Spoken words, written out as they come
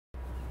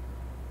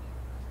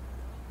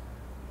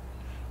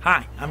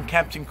Hi, I'm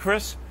Captain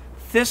Chris.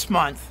 This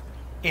month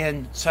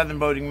in Southern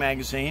Boating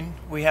Magazine,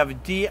 we have a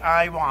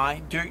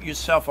DIY,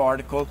 do-it-yourself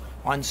article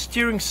on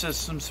steering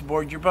systems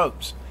aboard your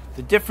boats.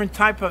 The different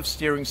type of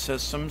steering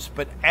systems,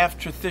 but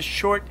after this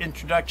short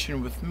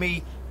introduction with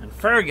me and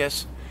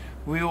Fergus,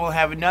 we will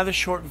have another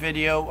short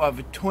video of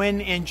a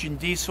twin-engine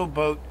diesel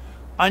boat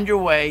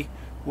underway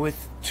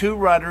with two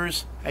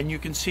rudders, and you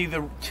can see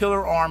the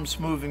tiller arms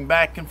moving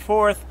back and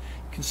forth.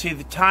 You can see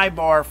the tie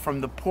bar from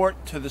the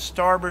port to the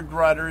starboard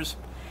rudders.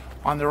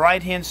 On the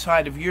right hand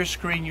side of your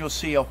screen you'll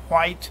see a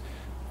white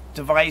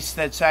device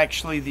that's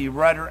actually the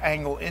rudder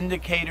angle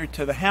indicator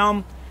to the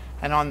helm,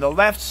 and on the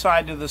left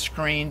side of the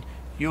screen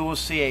you will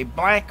see a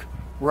black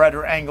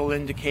rudder angle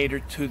indicator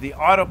to the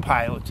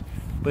autopilot.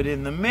 But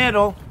in the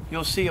middle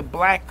you'll see a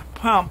black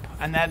pump,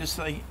 and that is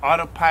the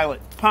autopilot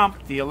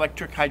pump, the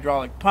electric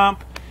hydraulic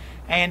pump.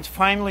 And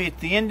finally at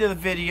the end of the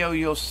video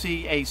you'll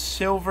see a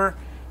silver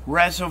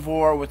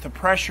reservoir with a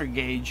pressure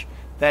gauge.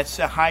 That's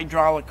a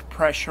hydraulic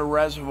pressure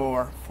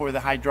reservoir for the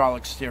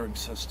hydraulic steering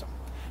system.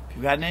 If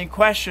you've got any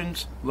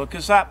questions, look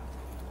us up.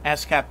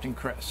 Ask Captain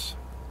Chris.